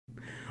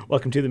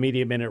Welcome to the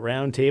Media Minute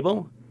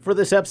Roundtable. For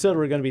this episode,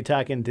 we're going to be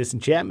talking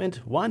Disenchantment,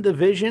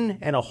 WandaVision,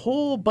 and a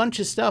whole bunch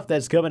of stuff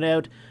that's coming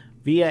out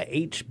via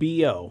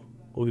HBO.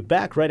 We'll be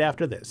back right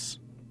after this.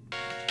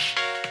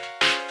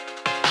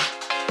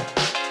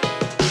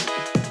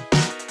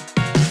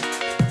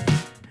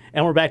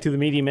 And we're back to the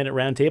Media Minute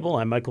Roundtable.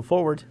 I'm Michael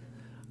Forward.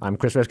 I'm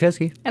Chris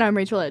Raczkowski. And I'm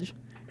Rachel Edge.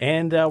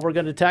 And we're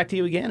going to talk to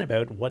you again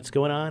about what's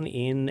going on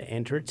in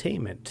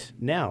entertainment.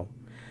 Now,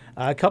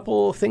 a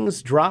couple of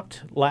things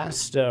dropped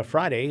last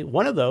Friday.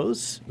 One of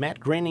those, Matt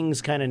Groening's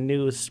kind of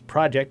newest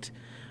project,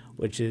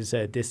 which is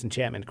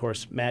Disenchantment. Of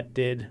course, Matt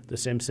did The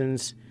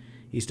Simpsons.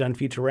 He's done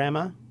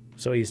Futurama.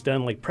 So he's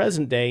done like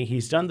present day.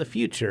 He's done the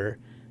future.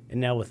 And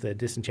now with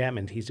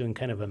Disenchantment, he's doing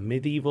kind of a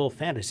medieval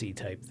fantasy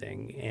type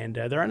thing. And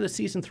they're on to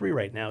season 3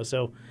 right now.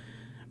 So,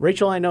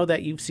 Rachel, I know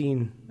that you've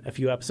seen a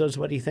few episodes.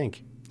 What do you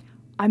think?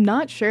 I'm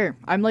not sure.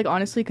 I'm like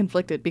honestly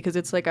conflicted because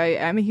it's like I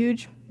am a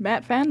huge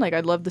Matt fan. Like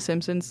I love The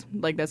Simpsons.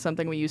 Like that's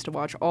something we used to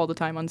watch all the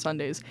time on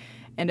Sundays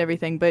and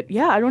everything. But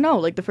yeah, I don't know.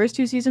 Like the first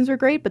 2 seasons were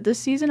great, but this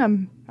season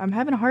I'm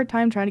having a hard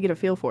time trying to get a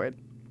feel for it.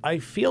 I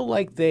feel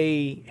like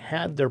they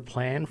had their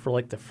plan for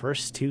like the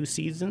first 2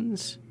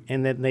 seasons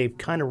and then they've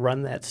kind of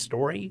run that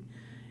story.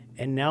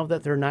 And now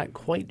that they're not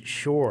quite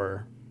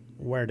sure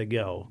where to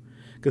go,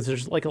 because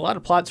there's like a lot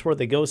of plots where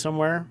they go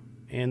somewhere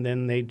and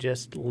then they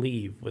just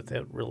leave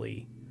without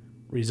really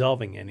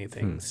resolving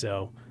anything.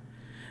 So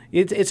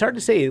it's hard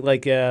to say.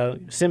 Like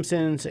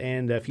Simpsons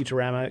and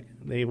Futurama,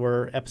 they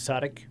were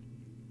episodic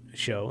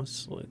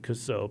shows,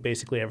 so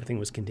basically everything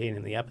was contained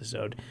in the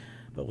episode.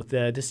 But with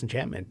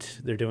Disenchantment,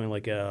 they're doing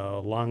like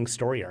a long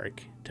story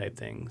arc type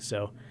thing.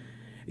 So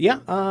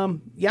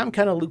I'm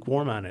kind of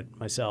lukewarm on it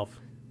myself.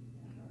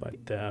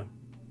 But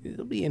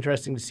it'll be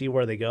interesting to see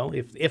where they go,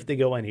 if they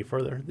go any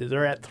further.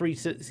 They're at 3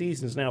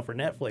 seasons now for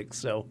Netflix,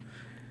 so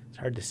it's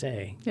hard to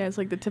say. Yeah, it's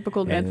like the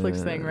typical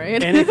Netflix thing,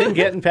 right? Anything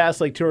getting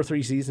past like 2 or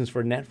 3 seasons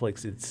for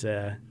Netflix, it's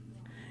so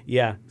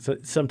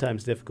it's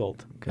sometimes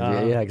difficult.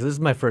 Because this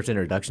is my first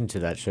introduction to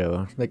that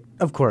show. Like,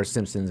 of course,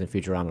 Simpsons and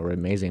Futurama were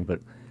amazing,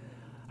 but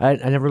I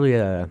never really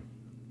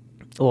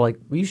like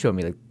you showed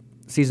me, like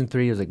season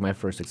 3 was like my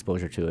first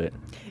exposure to it.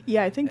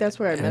 Yeah, I think that's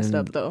where I messed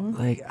up though.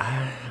 Like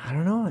I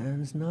don't know,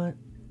 it's not,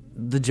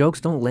 the jokes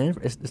don't land.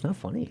 It's not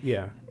funny.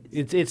 Yeah,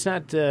 it's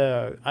not.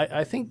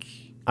 I think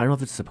I don't know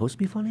if it's supposed to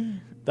be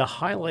funny. The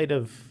highlight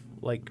of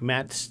like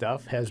Matt's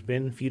stuff has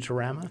been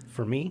Futurama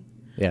for me.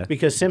 Yeah.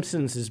 Because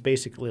Simpsons is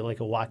basically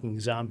like a walking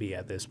zombie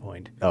at this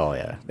point. Oh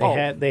yeah.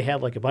 They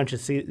had like a bunch of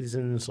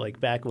seasons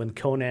like back when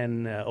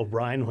Conan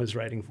O'Brien was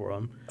writing for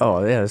them.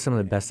 Oh yeah, some of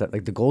the best,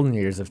 like the golden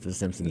years of The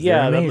Simpsons.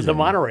 Yeah, the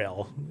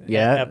monorail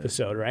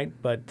episode, right?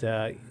 But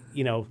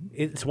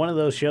it's one of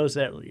those shows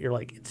that you're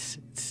like it's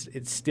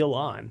still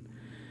on.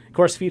 Of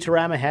course,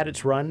 Futurama had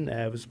its run.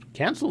 It was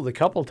canceled a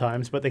couple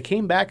times, but they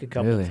came back a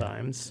couple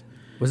times.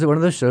 Was it one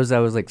of those shows that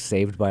was like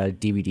saved by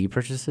DVD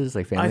purchases,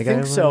 like Family Guy? I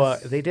think so.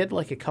 They did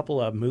like a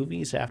couple of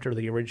movies after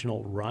the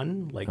original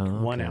run, like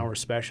 1-hour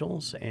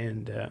specials,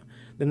 and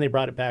then they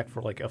brought it back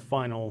for like a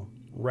final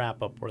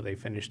wrap up where they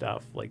finished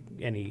off like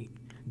any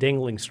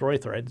dangling story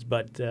threads.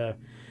 But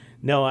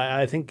no,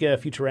 I think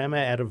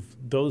Futurama out of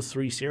those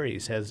 3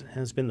 series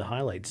has been the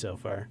highlight so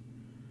far.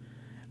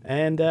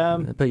 And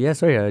but yeah,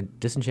 sorry,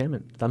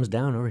 Disenchantment, thumbs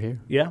down over here.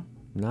 Yeah,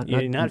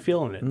 you're not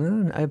feeling it.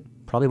 No, I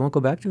probably won't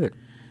go back to it.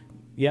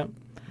 Yeah.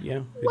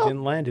 Yeah,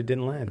 didn't land. It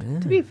didn't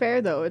land. To be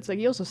fair, though, it's like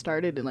you also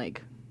started in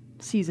like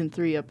season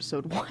 3,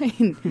 episode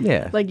 1.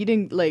 Yeah, like you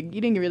didn't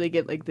really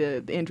get like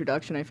the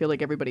introduction. I feel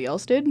like everybody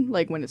else did.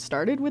 Like when it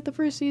started with the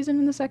first season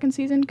and the second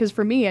season. Because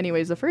for me,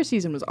 anyways, the first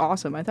season was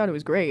awesome. I thought it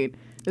was great.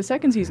 The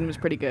second season was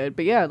pretty good.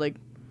 But yeah, like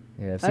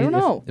I don't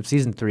know. If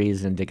season 3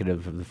 is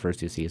indicative of the first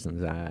 2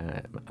 seasons,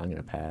 I'm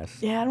gonna pass.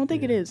 Yeah, I don't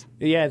think it is.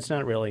 Yeah, it's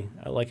not really.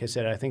 Like I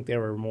said, I think they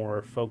were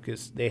more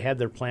focused. They had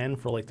their plan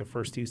for like the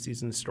first 2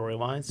 seasons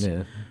story-wise.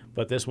 Yeah.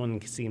 But this one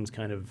seems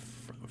kind of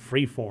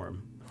free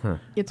form. Huh.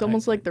 It's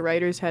almost like the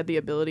writers had the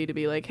ability to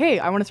be like, "Hey,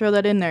 I want to throw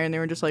that in there," and they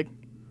were just like,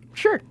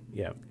 "Sure."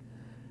 Yeah.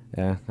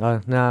 Yeah.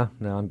 No,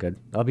 I'm good.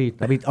 I'll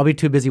be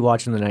too busy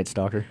watching The Night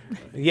Stalker.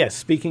 Yes.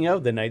 Speaking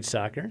of The Night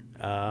Stalker,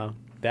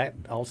 that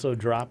also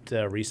dropped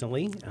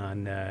recently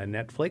on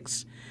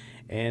Netflix.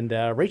 And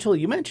Rachel,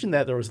 you mentioned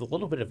that there was a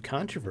little bit of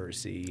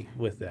controversy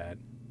with that.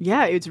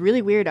 Yeah, it's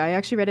really weird. I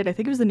actually read it. I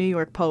think it was the New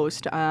York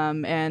Post,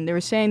 and they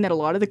were saying that a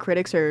lot of the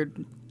critics are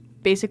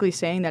basically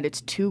saying that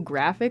it's too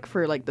graphic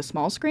for like the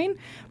small screen.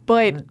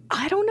 But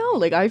I don't know.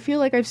 Like I feel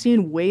like I've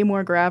seen way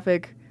more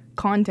graphic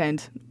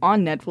content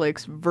on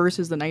Netflix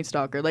versus The Night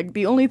Stalker. Like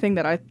the only thing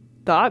that I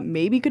thought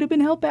maybe could have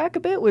been held back a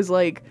bit was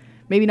like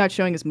maybe not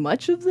showing as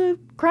much of the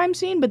crime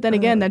scene. But then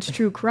again, that's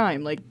true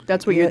crime. Like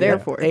that's what you're there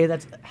for. Hey,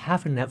 that's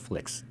half of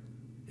Netflix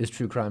is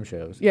true crime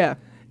shows. Yeah.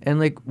 And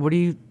like, what do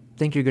you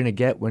think you're going to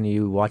get when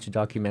you watch a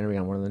documentary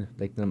on one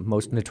of the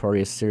most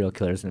notorious serial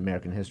killers in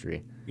American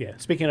history? Yeah.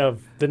 Speaking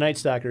of, The Night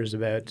Stalker is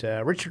about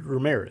Richard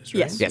Ramirez,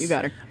 right? Yes, you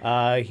got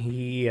her.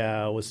 He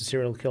was a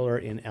serial killer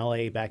in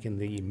L.A. back in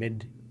the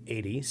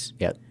mid-'80s.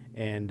 Yep.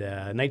 And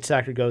Night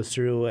Stalker goes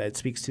through, it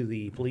speaks to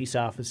the police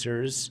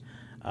officers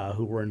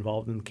who were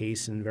involved in the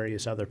case and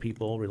various other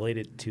people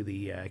related to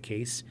the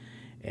case,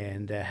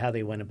 and how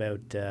they went about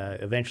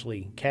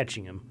eventually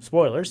catching him.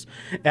 Spoilers.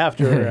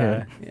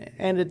 After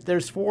and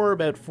there's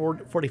about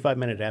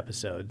 45-minute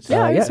episodes.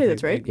 Yeah, I would say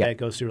that's right. That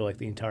goes through like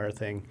the entire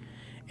thing,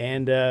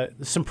 and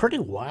some pretty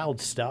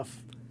wild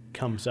stuff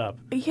comes up.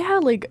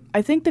 Yeah, like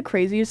I think the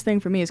craziest thing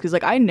for me is because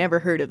like I never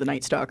heard of the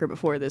Night Stalker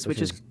before this,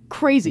 which is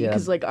crazy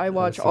because like I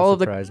watch all of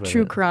the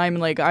true crime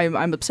and like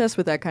I'm obsessed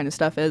with that kind of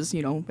stuff, as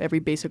you know every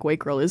basic white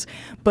girl is.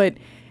 But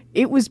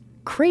it was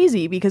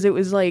crazy because it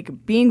was like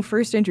being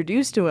first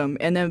introduced to him,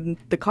 and then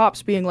the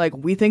cops being like,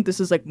 we think this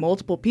is like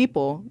multiple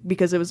people,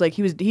 because it was like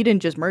he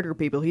didn't just murder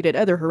people, he did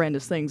other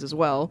horrendous things as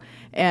well,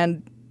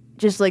 and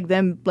just like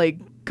them like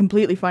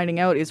completely finding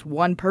out it's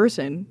one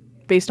person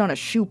based on a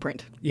shoe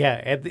print.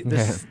 Yeah, and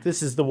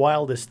this is the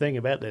wildest thing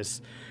about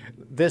this.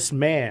 This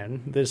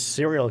man, this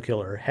serial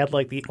killer, had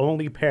like the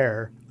only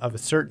pair of a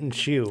certain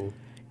shoe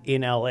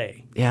in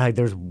L.A. Yeah, like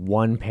there's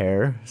one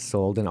pair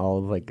sold in all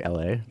of like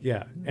L.A.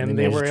 Yeah, and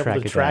they were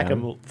able to track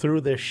him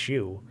through this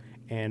shoe.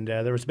 And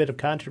there was a bit of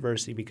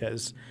controversy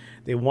because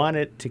they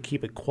wanted to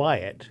keep it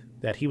quiet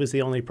that he was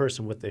the only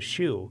person with this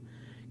shoe,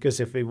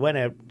 because if he went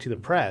out to the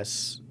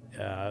press,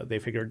 they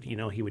figured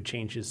he would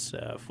change his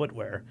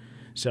footwear.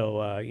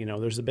 So,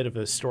 there's a bit of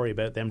a story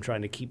about them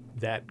trying to keep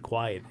that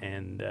quiet,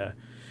 and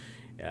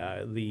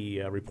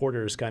the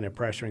reporters kind of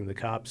pressuring the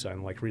cops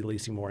on, like,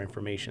 releasing more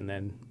information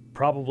than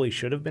probably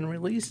should have been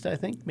released, I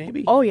think,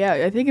 maybe. Oh, yeah.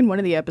 I think in one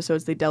of the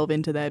episodes they delve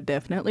into that,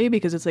 definitely,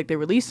 because it's like they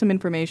released some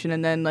information,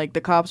 and then, like,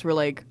 the cops were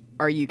like,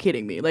 are you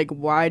kidding me? Like,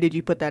 why did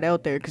you put that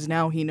out there? Because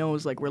now he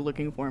knows, like, we're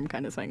looking for him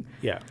kind of thing.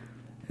 Yeah.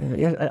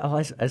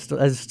 I still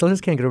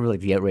just can't get over,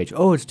 like, the outrage.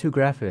 Oh, it's too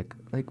graphic.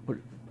 Like, what?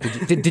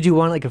 Did you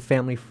want like a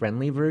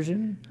family-friendly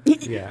version?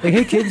 Yeah. Like,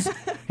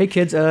 hey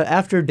kids,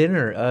 after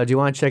dinner, do you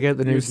want to check out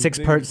the new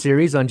 6-part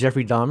series on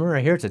Jeffrey Dahmer?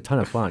 I hear it's a ton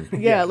of fun.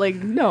 Yeah, like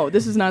no,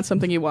 this is not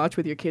something you watch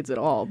with your kids at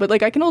all. But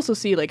like I can also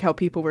see like how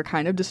people were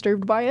kind of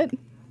disturbed by it.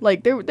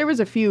 Like there was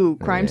a few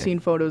crime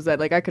scene photos that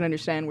like I can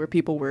understand where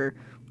people were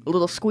a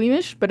little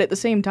squeamish, but at the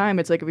same time,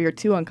 it's like if you're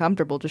too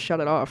uncomfortable, just shut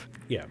it off.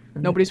 Yeah.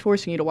 Nobody's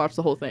forcing you to watch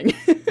the whole thing.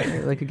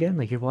 Like again,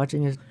 like you're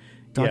watching a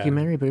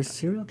documentary, but it's a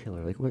serial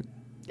killer. Like what?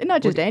 And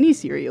not just any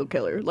serial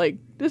killer. Like,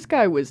 this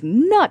guy was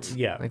nuts.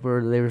 Yeah. Like,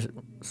 they were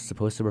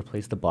supposed to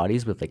replace the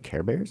bodies with, like,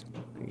 Care Bears?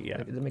 Yeah.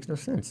 Like, that makes no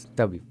sense.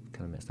 That would be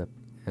kind of messed up.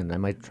 And I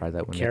might try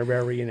that one. Care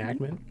Bear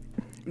reenactment?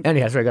 And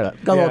yeah, sorry, got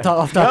a little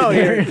off topic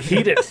here.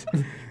 Heat it.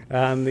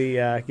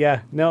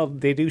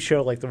 They do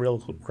show, like, the real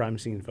crime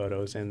scene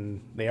photos,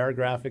 and they are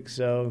graphic,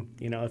 so,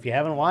 if you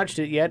haven't watched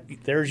it yet,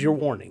 there's your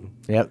warning.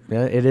 Yep.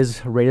 Yeah, it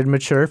is rated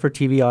mature for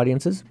TV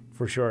audiences.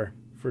 For sure.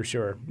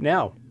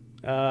 Now,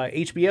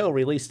 HBO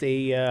released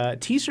a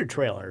teaser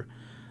trailer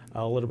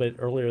a little bit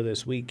earlier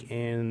this week,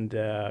 and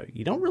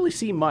you don't really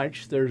see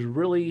much. There's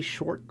really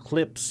short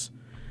clips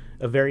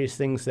of various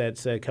things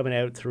that's coming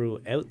out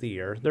throughout the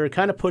year. They're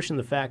kind of pushing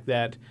the fact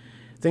that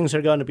things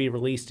are going to be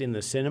released in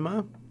the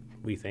cinema,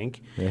 we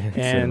think,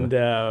 and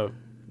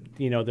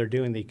they're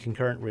doing the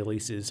concurrent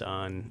releases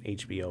on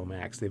HBO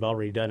Max. They've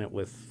already done it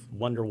with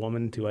Wonder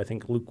Woman to, I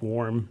think,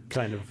 lukewarm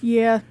kind of.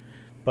 Yeah.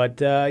 But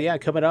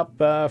coming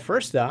up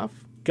first off,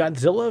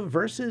 Godzilla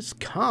versus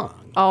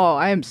Kong. Oh,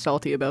 I am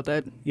salty about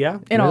that. Yeah?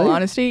 In all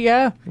honesty,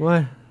 yeah.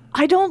 What?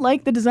 I don't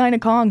like the design of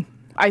Kong.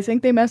 I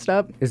think they messed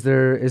up. Is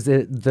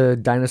it the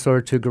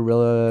dinosaur to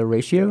gorilla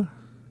ratio?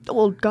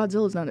 Well,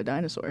 Godzilla's not a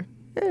dinosaur.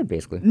 Yeah,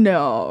 basically.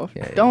 No.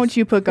 Yeah, don't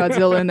you put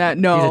Godzilla in that.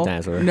 No. He's a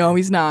dinosaur. No,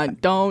 he's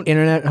not. Don't.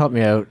 Internet, help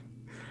me out.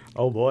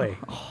 Oh, boy.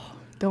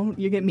 Don't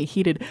you get me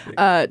heated.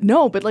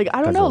 No, but like,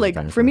 I don't know.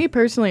 Like, for me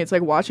personally, it's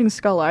like watching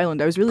Skull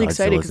Island. I was really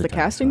excited because the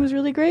casting was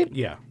really great.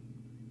 Yeah.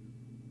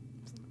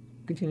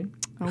 Continue.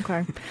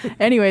 Okay.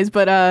 Anyways,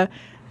 but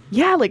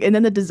like, and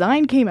then the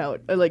design came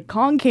out, like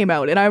Kong came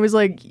out, and I was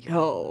like,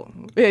 yo,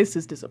 this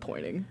is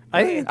disappointing.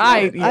 I didn't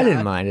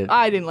mind it.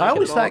 I didn't like it. I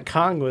always at all. thought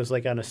Kong was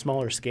like on a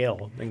smaller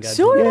scale than Godzilla.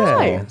 So did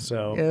I.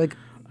 So Yeah, like,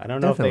 I don't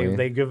know definitely. if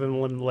they give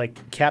him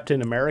like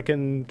Captain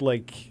American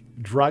like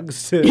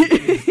drugs to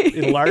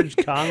enlarge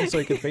Kong so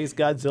he could face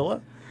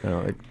Godzilla.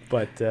 No,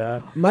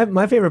 But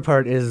my favorite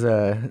part is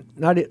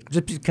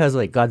just because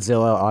like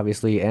Godzilla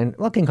obviously and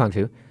King Kong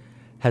too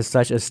has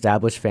such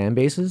established fan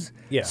bases.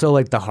 Yeah. So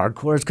like the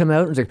hardcores come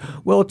out and it's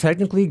like, well,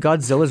 technically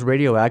Godzilla's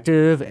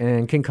radioactive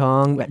and King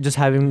Kong just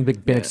having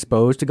been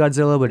exposed to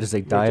Godzilla would just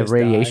like die of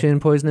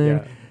radiation poisoning.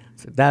 Yeah.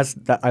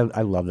 So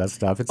I love that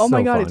stuff. It's Oh my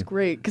so god, fun. it's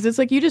great because it's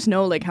like you just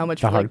know like how much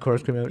The like,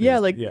 hardcores come out.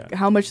 Yeah, Yes. like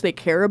how much they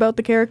care about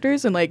the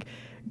characters, and like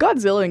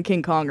Godzilla and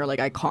King Kong are like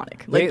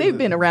iconic. Like they've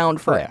been around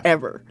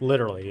forever.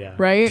 literally, yeah.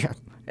 Right?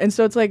 And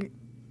so it's like,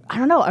 I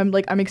don't know.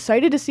 I'm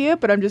excited to see it,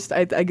 but I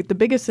get the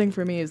biggest thing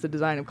for me is the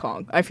design of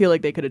Kong. I feel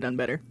like they could have done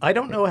better. I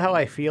don't know how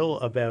I feel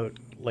about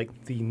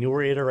like the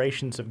newer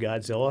iterations of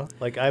Godzilla.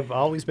 Like I've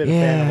always been a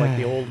fan of like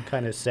the old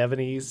kind of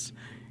 70s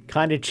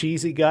kind of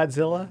cheesy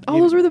Godzilla. Oh,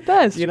 those were the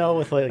best.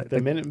 With like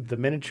the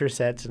miniature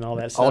sets and all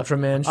that stuff.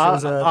 Ultraman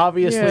shows up.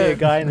 Obviously a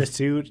guy in a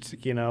suit,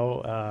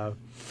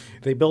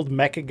 they build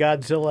Mecha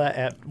Godzilla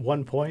at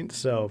one point,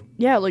 so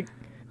Yeah, like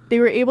they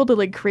were able to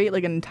like create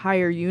like an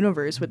entire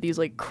universe with these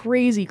like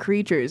crazy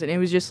creatures, and it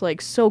was just like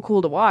so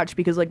cool to watch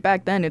because like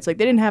back then it's like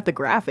they didn't have the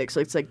graphics.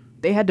 It's like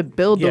they had to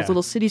build those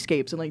little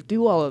cityscapes and like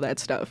do all of that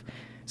stuff.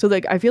 So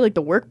like I feel like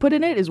the work put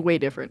in it is way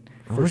different.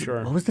 For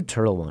sure. What was the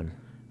turtle one?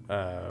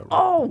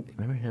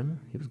 Remember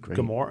him? He was great.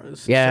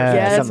 Gamora. Yeah,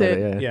 that's something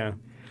it. like that, Yeah.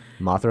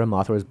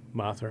 Mothra was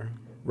Mothra.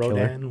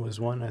 Rodan was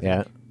one, I think.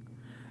 yeah.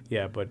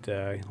 Yeah, but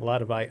a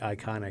lot of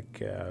iconic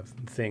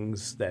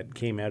things that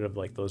came out of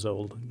like those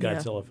old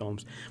Godzilla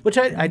films, which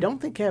I don't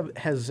think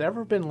has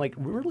ever been like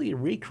really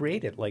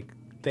recreated. Like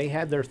they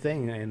had their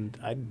thing, and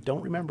I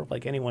don't remember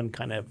like anyone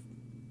kind of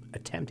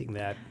attempting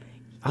that.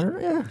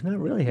 Yeah, not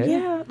really. Hey?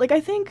 Yeah, like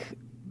I think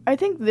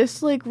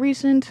this like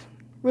recent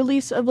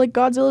release of like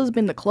Godzilla has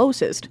been the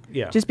closest.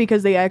 Yeah. Just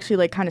because they actually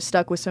like kind of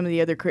stuck with some of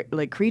the other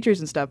like creatures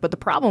and stuff. But the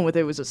problem with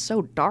it was it's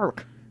so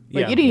dark.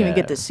 Like you didn't even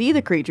get to see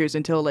the creatures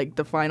until like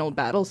the final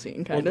battle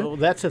scene, kind of. Well,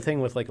 that's the thing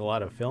with like a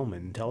lot of film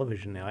and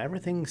television now.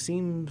 Everything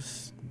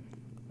seems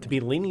to be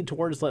leaning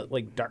towards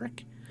like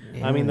dark.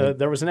 Yeah. I mean,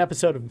 there was an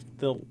episode of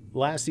the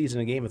last season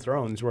of Game of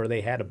Thrones where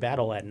they had a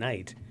battle at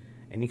night,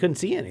 and you couldn't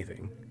see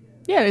anything.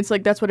 Yeah, it's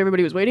like that's what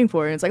everybody was waiting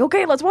for, and it's like,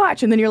 okay, let's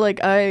watch, and then you're like,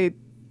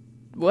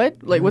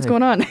 what? Like, what's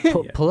going on?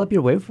 Pull up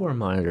your waveform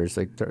monitors.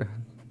 Like they're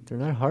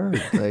not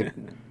hard. Like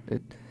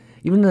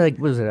even like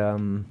was it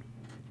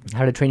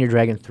How to Train Your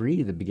Dragon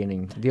 3,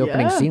 the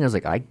opening scene, I was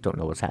like, I don't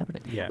know what's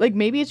happening. Yeah. Like,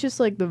 maybe it's just,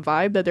 like, the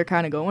vibe that they're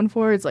kind of going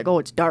for. It's like, oh,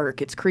 it's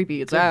dark, it's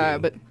creepy, it's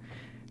but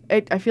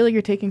I feel like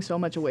you're taking so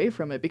much away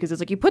from it because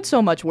it's like you put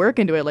so much work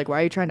into it, like,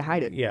 why are you trying to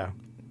hide it? Yeah.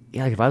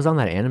 Yeah, like if I was on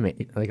that on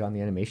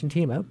the animation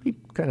team, I would be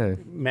kind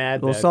of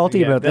mad, a little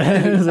salty about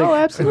that. Oh,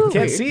 absolutely.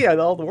 Can't see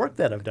all the work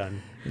that I've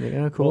done.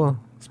 Yeah, cool. Well,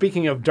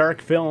 speaking of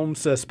dark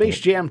films, Space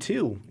Jam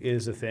 2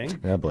 is a thing.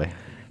 Oh boy.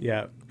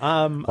 Yeah.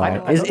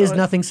 Is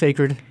nothing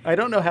sacred? I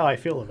don't know how I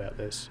feel about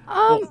this.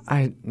 I'm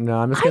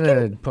just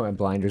gonna put my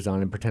blinders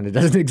on and pretend it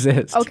doesn't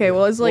exist. Okay,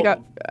 well, it's like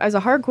as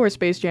a hardcore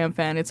Space Jam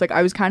fan, it's like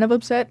I was kind of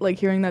upset like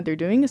hearing that they're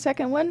doing a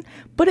second one,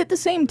 but at the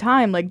same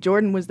time, like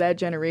Jordan was that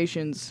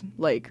generation's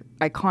like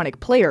iconic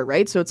player,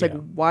 right? So it's like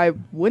why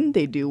wouldn't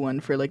they do one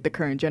for like the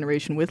current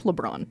generation with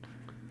LeBron,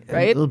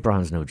 right?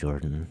 LeBron's no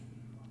Jordan.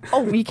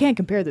 Oh, you can't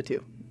compare the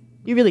two.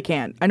 You really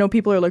can't. I know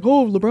people are like,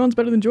 oh, LeBron's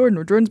better than Jordan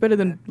or Jordan's better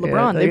than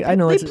LeBron. Yeah, I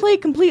know they play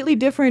completely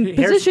different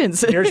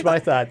positions. Here's my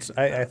thoughts.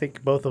 I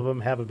think both of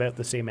them have about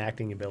the same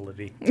acting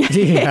ability.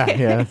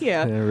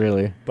 Yeah,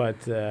 really. But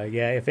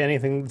if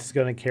anything's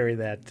going to carry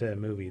that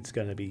movie, it's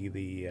going to be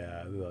the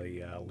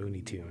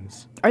Looney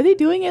Tunes. Are they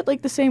doing it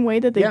like the same way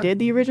that they did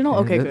the original?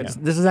 Okay, good.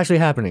 This is actually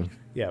happening.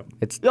 Yeah.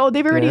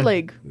 They've already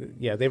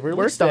they've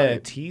released a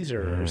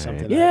teaser or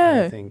something.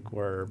 Yeah. I think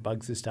where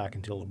Bugs is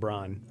talking to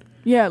LeBron.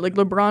 Yeah, like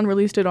LeBron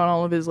released it on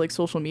all of his like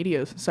social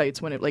media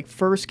sites when it like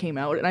first came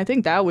out, and I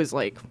think that was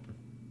like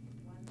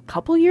a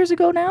couple years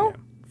ago now. Yeah.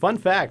 Fun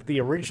fact: the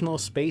original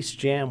Space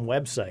Jam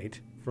website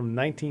from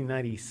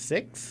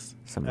 1996,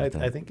 I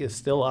think, is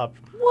still up.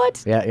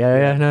 What?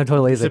 Yeah. No,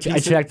 totally. I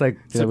checked like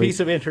it's a piece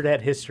of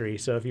internet history.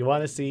 So if you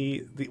want to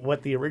see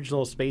what the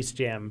original Space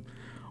Jam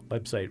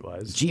website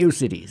was,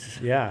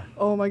 GeoCities. Yeah.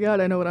 Oh my God,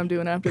 I know what I'm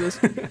doing after this.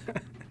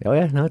 Oh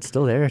yeah, no, it's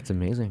still there. It's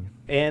amazing.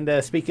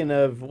 And speaking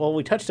of, well,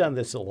 we touched on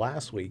this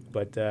last week,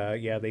 but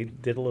they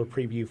did a little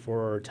preview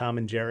for Tom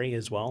and Jerry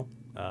as well.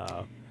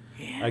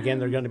 Again,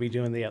 they're going to be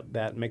doing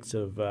that mix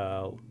of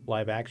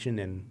live action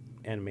and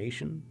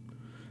animation.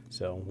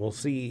 So we'll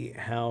see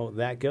how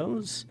that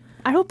goes.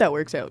 I hope that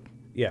works out.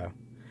 Yeah.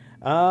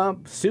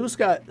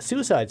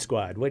 Suicide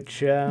Squad, which...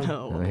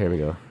 here we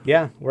go.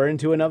 Yeah, we're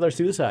into another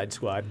Suicide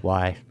Squad.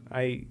 Why?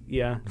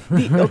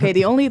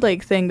 The only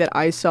like thing that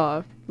I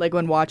saw like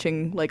when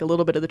watching like a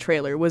little bit of the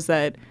trailer was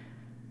that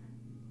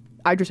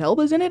Idris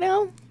Elba's in it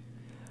now,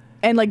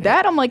 and like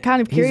that I'm like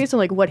kind of curious on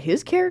like what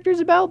his character's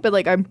about, but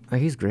like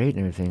he's great and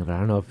everything, but I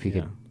don't know if he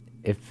could,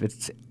 if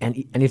it's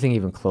anything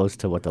even close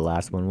to what the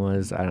last one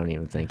was. I don't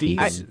even think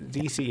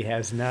DC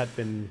has not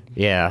been.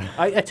 Yeah,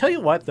 I tell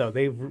you what though,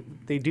 they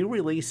do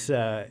release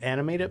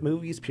animated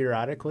movies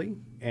periodically,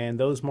 and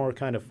those more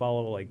kind of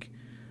follow like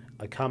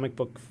a comic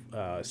book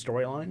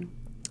storyline.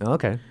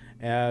 Okay.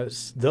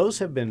 Those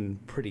have been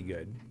pretty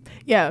good.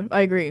 Yeah,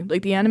 I agree.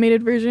 Like the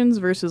animated versions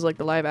versus like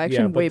the live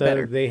action, way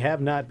better. They have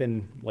not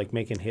been like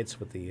making hits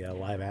with the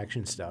live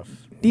action stuff.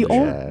 The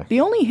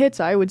only hits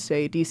I would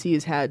say DC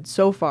has had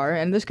so far,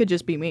 and this could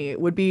just be me,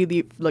 would be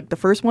the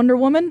first Wonder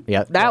Woman.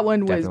 Yeah, that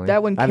one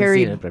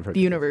carried the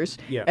universe.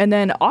 Yeah. And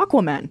then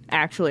Aquaman,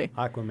 actually.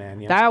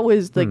 Aquaman, yeah. That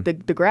was like the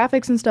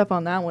graphics and stuff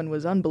on that one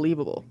was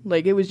unbelievable.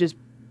 Like it was just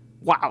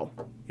wow.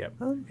 Yep.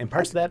 And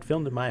parts of that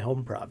filmed in my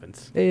home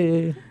province.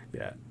 Hey.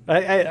 Yeah.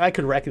 I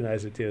could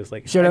recognize it too. It's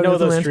like, Shout I out know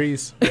those Newfoundland.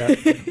 trees.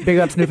 Yeah. Big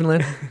ups,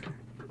 Newfoundland.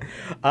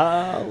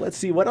 Let's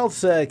see. What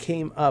else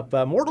came up?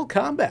 Mortal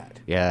Kombat.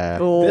 Yeah.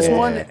 Oh. This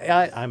one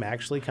I'm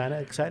actually kind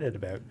of excited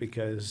about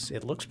because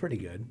it looks pretty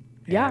good.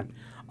 Yeah. And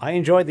I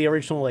enjoyed the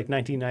original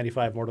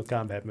 1995 Mortal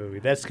Kombat movie.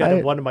 That's kind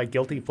of one of my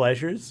guilty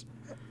pleasures.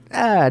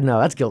 No,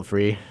 that's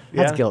guilt-free.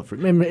 That's guilt-free.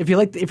 I mean, if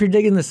you're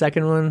digging the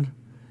second one,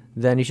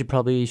 then you should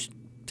probably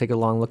take a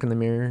long look in the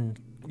mirror and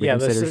Yeah,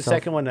 this is reconsider the stuff.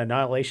 second one,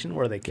 Annihilation,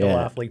 where they kill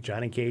Yeah. off like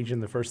Johnny Cage in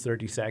the first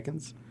 30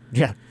 seconds.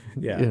 Yeah.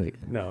 Yeah,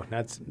 no,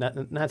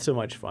 not so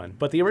much fun.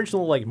 But the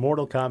original like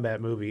Mortal Kombat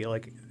movie,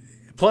 like,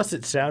 plus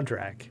its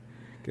soundtrack.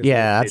 'Cause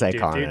Yeah, they- that's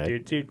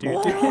iconic.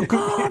 Mortal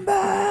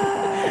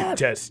Kombat,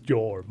 test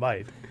your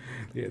might.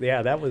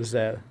 Yeah, that was.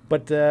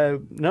 But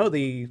no,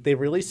 they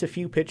released a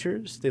few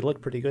pictures. They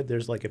look pretty good.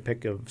 There's like a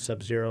pic of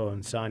Sub-Zero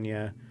and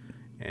Sonya,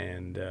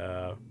 and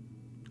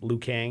Liu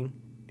Kang,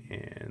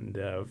 and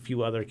a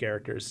few other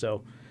characters.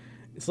 So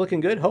it's looking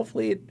good.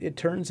 Hopefully, it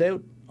turns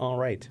out all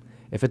right.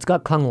 If it's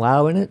got Kung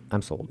Lao in it,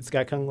 I'm sold. It's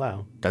got Kung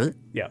Lao. Does it?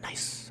 Yeah.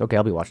 Nice. Okay,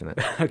 I'll be watching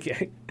that.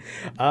 Okay.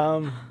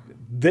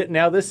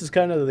 Now this is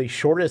kind of the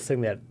shortest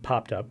thing that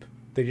popped up.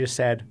 They just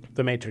had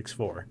The Matrix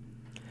 4,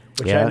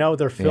 which I Yeah, know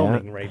they're yeah.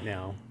 filming right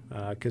now.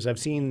 Because I've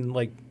seen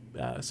like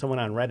someone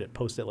on Reddit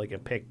posted like a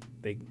pic.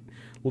 They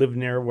lived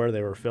near where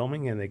they were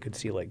filming, and they could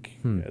see like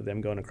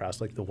them going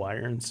across like the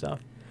wire and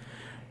stuff.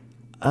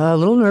 A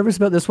little nervous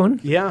about this one.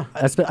 Yeah,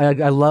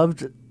 I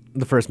loved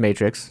the first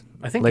Matrix.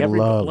 I think Like, I think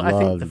the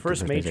loved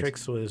first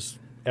Matrix was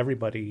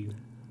everybody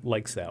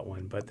likes that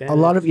one, but then A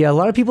lot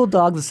of people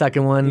dog the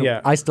second one.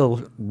 Yeah. I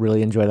still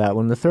really enjoy that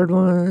one. The third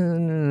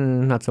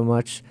one, not so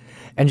much.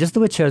 And just the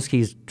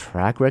Wachowskis'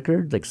 track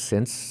record, like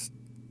since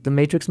the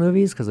Matrix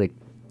movies, because like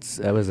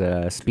I was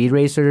a Speed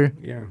Racer.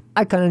 Yeah.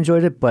 I kind of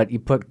enjoyed it, but you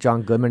put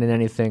John Goodman in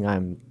anything,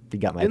 you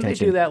got my Didn't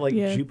attention. they do that like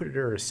Yeah.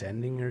 Jupiter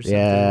Ascending or something?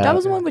 Yeah. That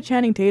was the one with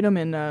Channing Tatum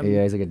and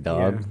Yeah, he's like a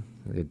dog. Yeah.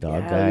 Like a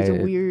dog Yeah, guy. he's a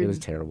weird- It was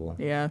terrible.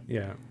 yeah.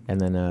 Yeah. And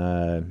then,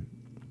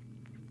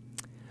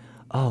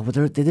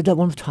 they did that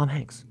one with Tom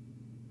Hanks.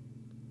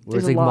 Where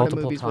There's it's, a like, lot of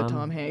multiple movies with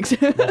Tom Hanks.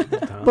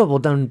 But well,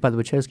 done by the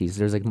Wachowskis.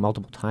 There's like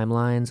multiple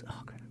timelines.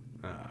 Oh,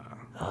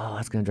 crap.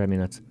 That's gonna drive me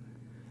nuts.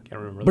 Can't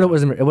remember. But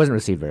that. it wasn't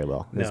received very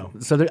well. No.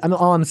 So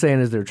all I'm saying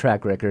is their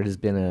track record has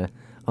been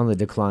on the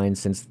decline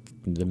since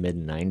the mid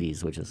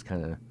 '90s, which is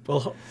kind of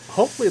Well,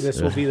 hopefully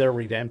this will be their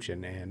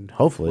redemption, and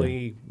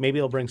Hopefully. maybe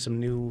it'll bring some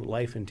new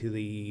life into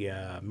the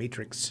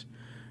Matrix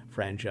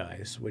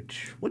franchise,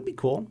 which would be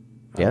cool.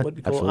 Yeah, would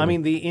be cool. I absolutely.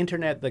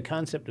 mean, the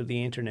concept of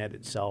the internet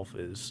itself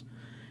is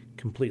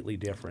completely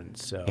different.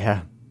 So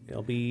Yeah.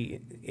 it'll be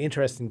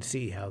interesting to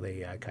see how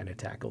they kind of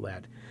tackle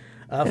that.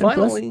 And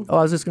Finally, plus,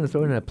 I was just gonna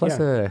throw in a plus.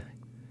 Yeah.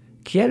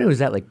 Keanu is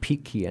at like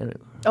peak Keanu.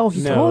 Oh,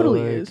 he No,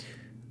 totally like- is.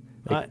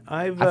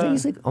 I think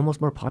he's like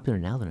almost more popular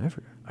now than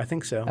ever. I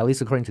think so. At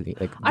least according to the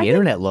I think-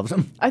 internet loves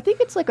him. I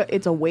think it's like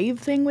it's a wave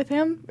thing with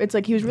him. It's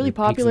like he was really Peaks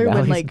and popular when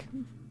valleys. like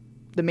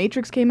The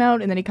Matrix came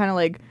out, and then he kind of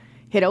like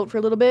hit out for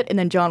a little bit, and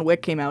then John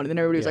Wick came out, and then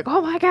everybody was Yeah. like,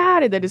 "Oh my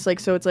god!" And then it's like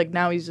so it's like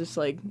now he's just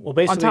like Well,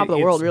 basically, on top of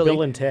the world, it's really.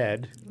 Bill and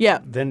Ted. Yeah.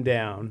 Then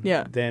Down.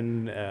 Yeah.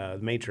 Then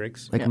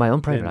Matrix. Like Yeah. My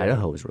Own Private And,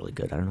 Idaho was really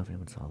good. I don't know if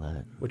anyone saw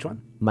that. Which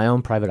one? My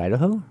Own Private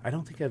Idaho. I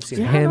don't think I've seen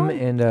Yeah. that. Him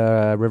no.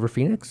 and River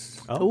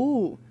Phoenix. Oh,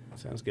 Ooh.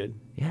 sounds good.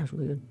 Yeah, it was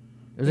really good.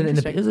 It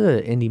Interesting. was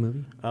an indie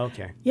movie.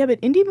 Okay. Yeah, but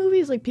indie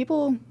movies, like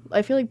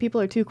I feel like people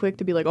are too quick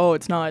to be like, "Oh,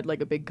 it's not like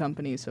a big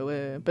company." So,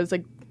 but it's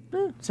like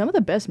some of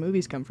the best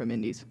movies come from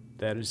indies.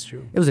 That is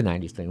true. It was a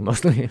 '90s thing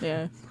mostly.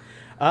 Yeah.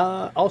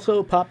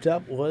 Also popped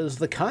up was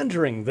The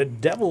Conjuring. The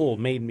devil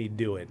made me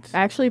do it.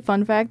 Actually,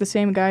 fun fact: the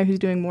same guy who's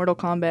doing Mortal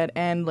Kombat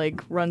and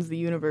like runs the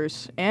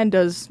universe and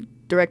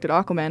directed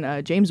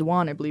Aquaman, James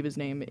Wan, I believe his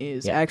name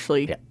is, Yeah.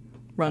 actually Yeah.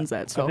 runs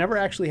that. So I've never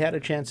actually had a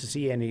chance to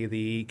see any of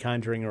the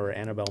Conjuring or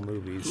Annabelle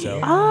movies. So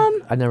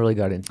I never really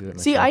got into it.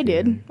 see, myself I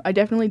either. did. I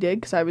definitely did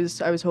because I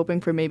was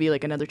hoping for maybe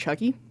like another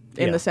Chucky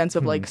in Yeah. the sense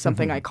of like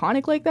something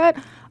iconic like that.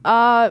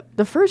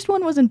 The first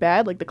one wasn't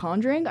bad, like The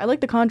Conjuring. I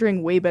like The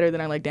Conjuring way better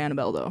than I liked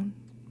Annabelle though,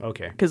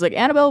 okay. because like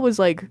Annabelle was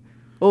like,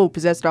 oh,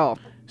 possessed doll.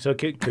 So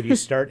could you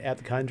start at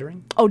The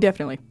Conjuring? Oh,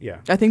 definitely. Yeah.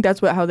 I think that's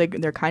how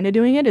they're kind of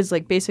doing it is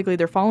like basically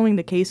they're following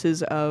the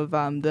cases of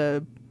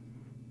the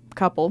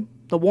couple,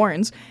 the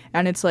Warrens,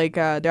 and it's like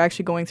they're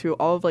actually going through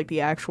all of like the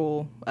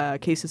actual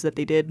cases that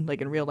they did like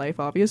in real life,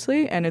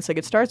 obviously, and it's like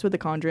it starts with The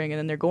Conjuring, and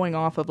then they're going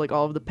off of like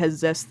all of the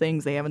possessed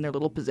things they have in their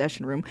little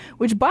possession room.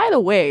 Which, by the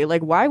way,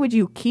 like why would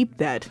you keep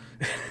that?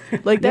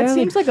 Like that Yeah,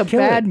 seems like, like a kill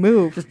bad it.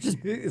 move.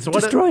 It's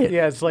Destroy it.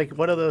 Yeah, it's like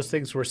one of those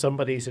things where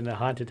somebody's in a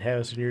haunted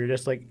house and you're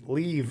just like,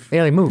 leave,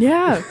 Yeah, like move.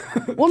 Yeah.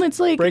 Well, it's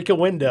like break a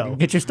window.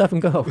 Get your stuff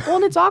and go. well,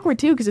 and it's awkward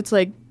too because it's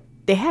like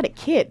they had a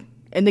kid.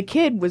 And the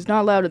kid was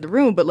not allowed in the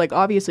room, but like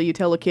obviously you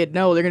tell a kid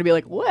no, they're gonna be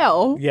like,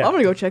 well, Yeah. I'm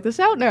gonna go check this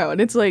out now. And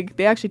it's like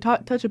they actually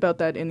touch about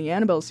that in the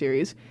Annabelle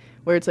series,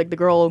 where it's like the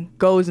girl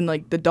goes and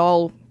like the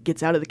doll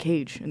gets out of the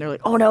cage, and they're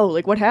like, oh no,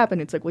 like what happened?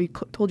 It's like, well, you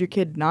told your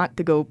kid not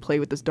to go play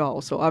with this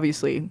doll, so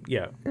obviously,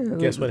 Yeah.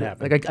 Guess what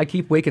happened? Like I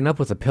keep waking up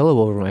with a pillow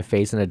over my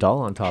face and a doll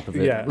on top of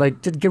it. Yeah.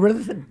 Like just get rid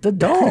of the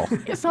doll.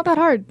 it's not that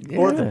hard.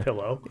 Or the Yeah.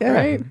 pillow. Yeah.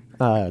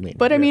 Right.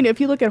 But I mean, if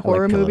you look at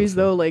horror pillows, movies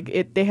though. though,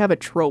 like they have a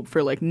trope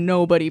for like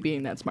nobody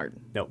being that smart.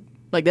 No.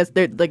 Like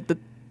they're like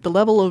the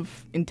level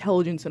of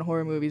intelligence in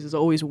horror movies is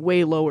always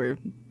way lower.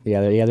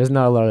 Yeah. There's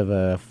not a lot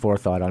of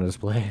forethought on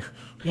display.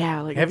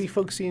 Yeah, like Have you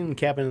folks seen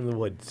Cabin in the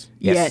Woods?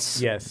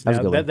 Yes. Yes. That's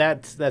a Now, good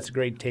one. that's a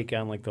great take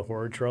on like the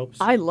horror tropes.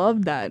 I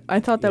loved that. I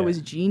thought that Yeah. was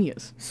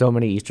genius. So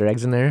many Easter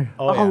eggs in there.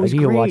 Oh, yeah. it was Like,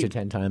 you can watch great. it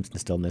 10 times and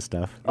still miss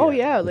stuff. Oh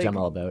yeah, Which like I'm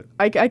all about.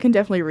 I can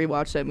definitely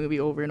rewatch that movie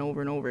over and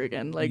over and over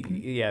again. Like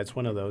Yeah, it's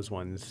one of those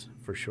ones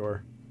for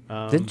sure.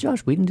 Did Josh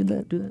Whedon do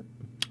that?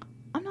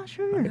 I'm not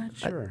sure. Not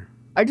sure.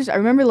 I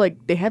remember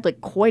like they had like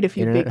quite a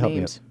few Internet, big help me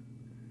names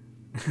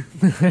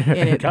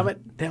in it.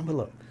 Comment down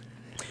below.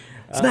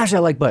 Smash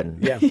that like button.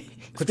 Yeah.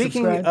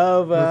 Speaking subscribe,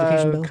 of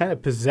notification bell. kind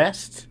of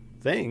possessed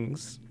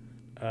things,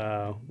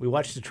 we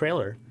watched the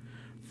trailer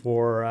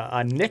for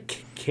a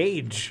Nick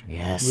Cage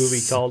Yes.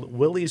 movie called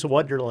Willy's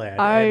Wonderland.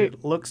 And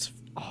it looks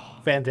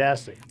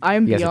fantastic.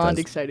 I'm Yes, it beyond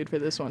does. excited for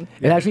this one.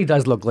 It actually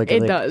does look like,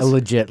 It like does. a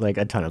legit, like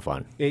a ton of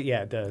fun.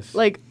 Yeah, it does.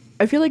 Like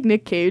I feel like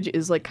Nick Cage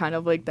is like kind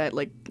of like that,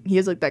 like he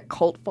has like that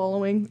cult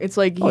following. It's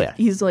like Oh, yeah.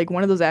 he's like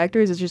one of those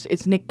actors.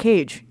 It's Nick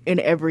Cage in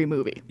every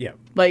movie. Yeah.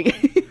 Like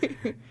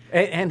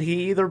And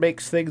he either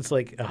makes things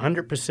like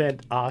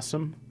 100%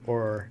 awesome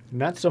or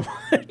not so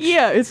much.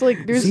 yeah, it's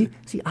like there's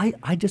See,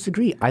 I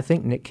disagree. I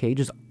think Nick Cage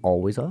is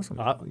always awesome.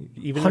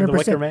 Even in The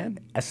Wicker Man?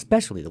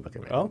 Especially The Wicker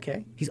Man.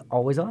 Okay. He's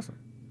always awesome.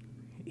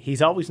 He's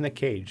always Nick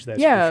Cage, that's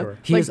Yeah. for sure.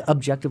 He Like- is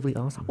objectively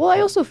awesome. well, I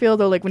also feel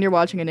though like when you're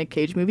watching a Nick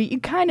Cage movie, you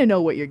kind of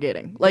know what you're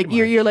getting. Like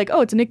you're like,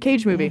 oh, it's a Nick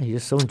Cage movie. Yeah,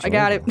 he's just so I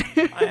got it.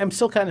 enjoyable. I'm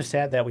still kind of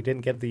sad that we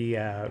didn't get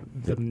the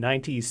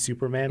 90s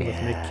Superman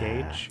with Nick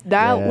Cage.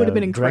 That Yeah, would have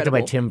been incredible.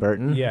 Directed by Tim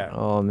Burton. Yeah.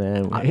 Oh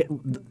man,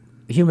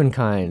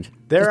 humankind.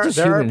 There Just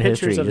are human pictures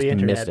history of the just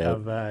internet missed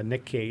out. of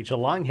Nick Cage, a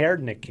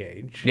long-haired Nick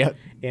Cage, Yep.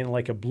 in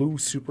like a blue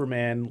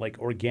Superman, like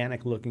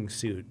organic-looking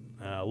suit.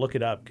 Look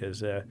it up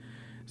because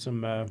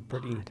some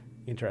pretty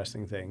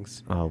interesting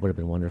things. Oh, it would have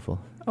been wonderful.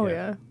 Oh Yeah.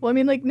 yeah. Well, I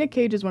mean, like Nick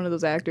Cage is one of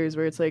those actors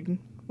where it's like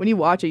when you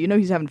watch it, you know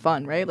he's having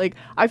fun, right? Like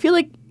I feel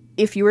like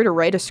if you were to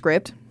write a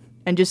script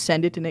and just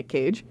send it to Nick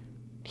Cage,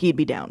 he'd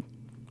be down.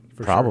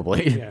 For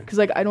Probably. Sure. Yeah. Because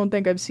like I don't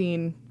think I've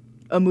seen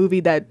a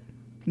movie that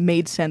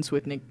made sense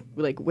with Nick,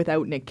 like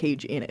without Nick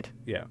Cage in it.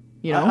 Yeah.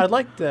 You know? I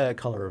like the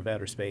Color of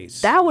Outer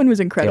Space. That one was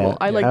incredible. Yeah,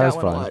 I like that that was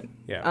one a fun. lot.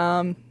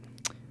 Yeah.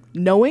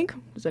 Knowing?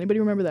 Does anybody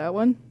remember that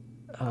one?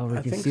 Oh, we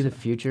I can think see so. the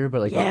future,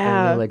 but like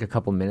Yeah. only like a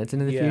couple minutes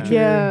into the Yeah. future.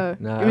 Yeah.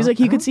 No, It was like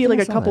I you could don't see think like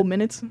I a saw couple that.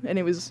 minutes, and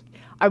it was.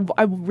 I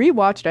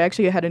rewatched. I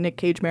actually had a Nick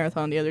Cage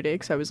marathon the other day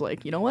because I was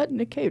like, you know what,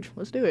 Nick Cage,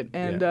 let's do it.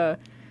 And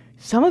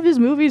some of his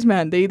movies,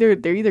 man, they're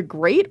either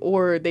great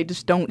or they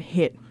just don't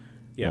hit.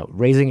 Yeah. No,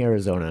 Raising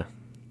Arizona,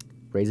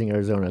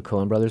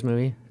 Coen Brothers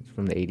movie. It's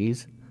from the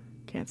 80s.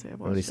 Can't say I've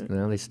Where watched it.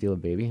 they steal a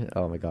baby.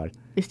 Oh my god!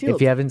 They steal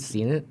If a- you haven't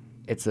seen it,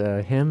 it's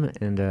him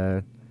and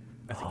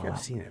I think I've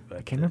seen it, but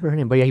I can't remember her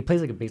name, but yeah, he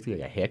plays like basically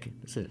like a hick.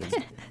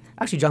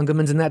 Actually, John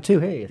Goodman's in that too.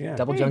 Hey, Yeah.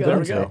 double There John you go.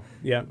 Goodman. There we go.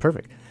 today. Yeah.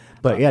 Perfect.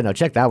 But yeah, no,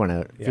 check that one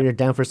out. If Yeah. you're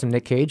down for some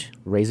Nick Cage,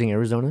 Raising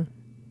Arizona.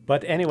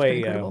 But anyway,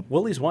 incredible.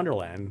 Willy's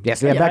Wonderland.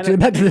 Yes, yeah, back to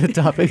the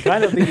topic.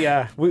 Kind of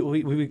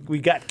the we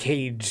got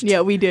caged.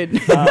 Yeah, we did.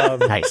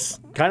 Nice.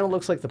 Kind of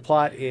looks like the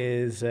plot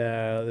is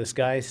this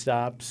guy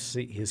stops,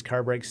 his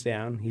car breaks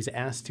down. He's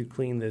asked to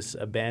clean this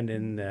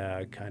abandoned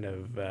kind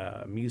of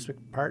amusement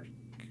park,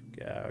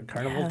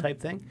 carnival type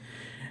thing.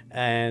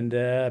 And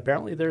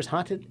apparently there's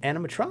haunted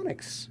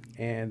animatronics.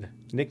 And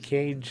Nick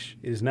Cage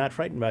is not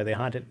frightened by the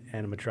haunted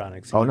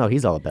animatronics. Oh no,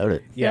 he's all about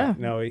it. Yeah, Yeah.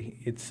 no,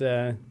 it's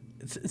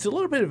a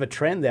little bit of a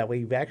trend that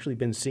we've actually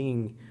been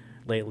seeing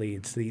lately.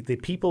 It's the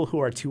people who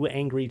are too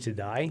angry to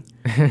die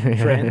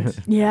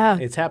trend. Yeah.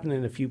 It's happened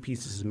in a few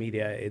pieces of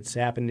media. It's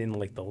happened in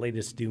like the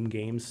latest Doom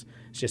games.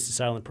 It's just a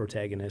silent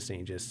protagonist and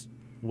he just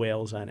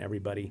wails on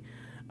everybody.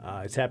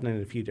 It's happening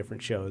in a few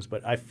different shows,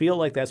 but I feel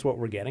like that's what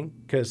we're getting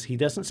because he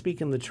doesn't speak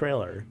in the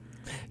trailer.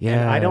 Yeah.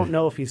 And I don't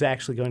know if he's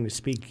actually going to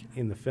speak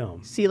in the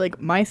film. See,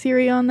 like my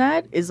theory on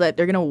that is that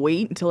they're gonna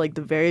wait until like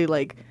the very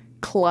like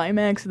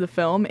climax of the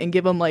film and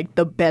give him like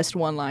the best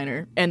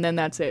one-liner, and then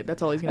that's it.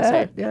 That's all he's gonna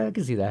say. Yeah, I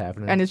can see that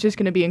happening. And it's just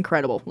gonna be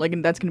incredible. Like,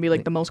 and that's gonna be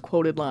like the most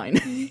quoted line.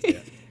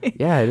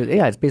 yeah,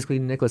 it's basically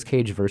Nicolas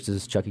Cage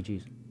versus Chuck E.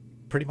 Cheese.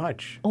 Pretty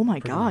much. Oh my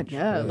Pretty god, much.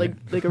 yeah, like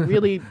a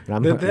really I'm,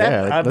 I'm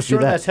let's sure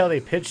do that. that's how they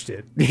pitched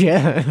it.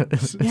 Yeah.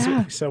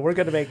 yeah. So we're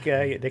going to make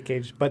Nick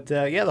Cage. But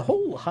yeah, the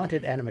whole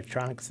haunted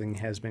animatronics thing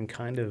has been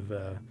kind of...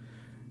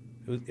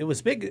 it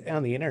was big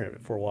on the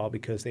internet for a while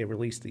because they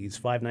released these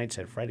Five Nights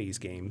at Freddy's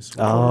games.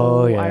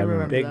 Oh yeah, I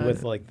remember Big that.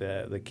 with like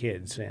the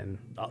kids. And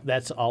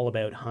that's all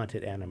about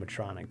haunted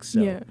animatronics.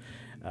 So Yeah.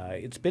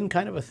 it's been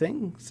kind of a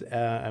thing.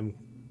 I'm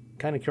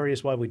kind of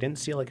curious why we didn't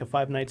see like a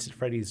Five Nights at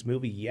Freddy's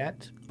movie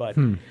yet. But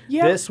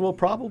Yeah. this will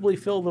probably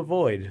fill the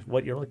void,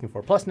 what you're looking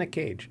for. Plus Nick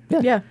Cage.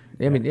 Yeah.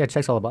 I mean, yeah, it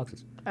checks all the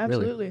boxes.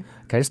 Absolutely. Really.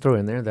 Can I just throw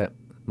in there that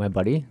my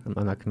buddy, I'm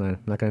not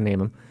gonna name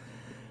him,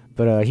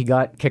 but he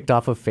got kicked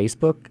off of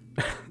Facebook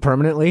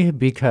permanently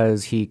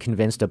because he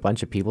convinced a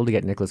bunch of people to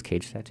get Nicolas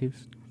Cage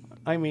tattoos.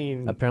 I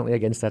mean, Apparently,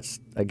 that's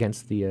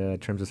against the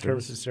terms of terms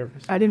service. of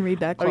service. I didn't read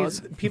that I mean,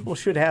 clause. people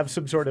should have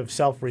some sort of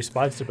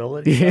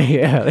self-responsibility.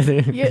 Yeah.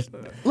 Yeah,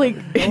 like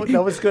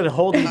No one's going to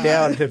hold you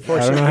down to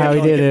force I don't you know to how he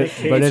like did a it, Nick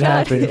Cage but it it's not,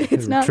 happened.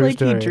 it's not True like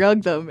story. he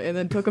drugged them and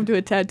then took them to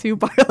a tattoo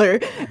parlor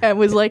and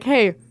was like,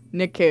 "Hey,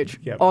 Nick Cage,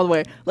 Yep. all the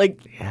way." Like,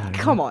 Yeah, I don't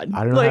come know. on.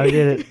 I don't know like, how he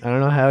did it. I don't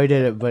know how he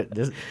did it, but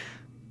this,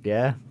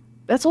 yeah.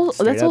 That's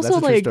also Straight up, that's a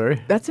true like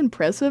story. that's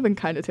impressive and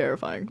kind of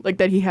terrifying. Like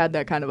that he had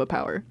that kind of a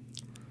power.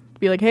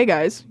 Be like, "Hey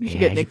guys, you should Yeah,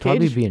 get he Nick should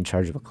probably Cage." be in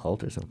charge of a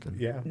cult or something.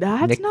 Yeah.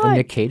 That's A not.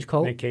 Nick Cage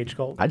cult? Nick Cage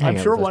cult. I'd hang I'm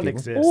out sure with those one people.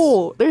 exists.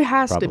 Oh, there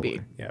has to Probably.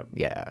 be. Yeah.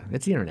 Yeah,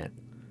 it's the internet.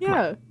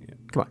 Yeah.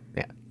 Come on,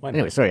 yeah. Why not?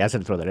 Anyway, sorry, I had to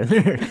throw that in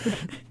there.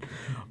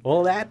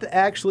 Well, that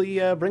actually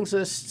brings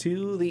us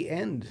to the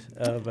end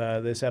of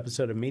this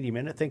episode of Media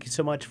Minute. Thank you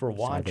so much for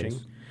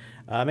watching.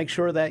 Make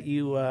sure that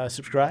you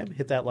subscribe,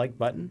 hit that like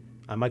button.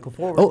 I'm Michael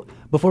Forward. Oh,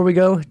 before we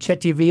go,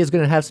 Chet TV is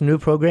going to have some new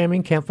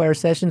programming, Campfire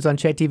Sessions on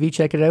Chet TV.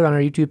 Check it out on our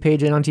YouTube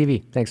page and on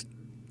TV. Thanks.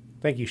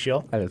 Thank you,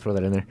 Shill. I had to throw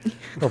that in there.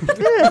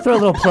 Throw a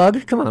little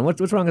plug. Come on,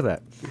 what's wrong with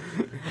that?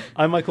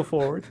 I'm Michael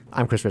Forward.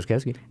 I'm Chris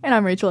Raczkowski. And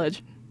I'm Rachel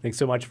Edge. Thanks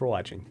so much for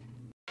watching.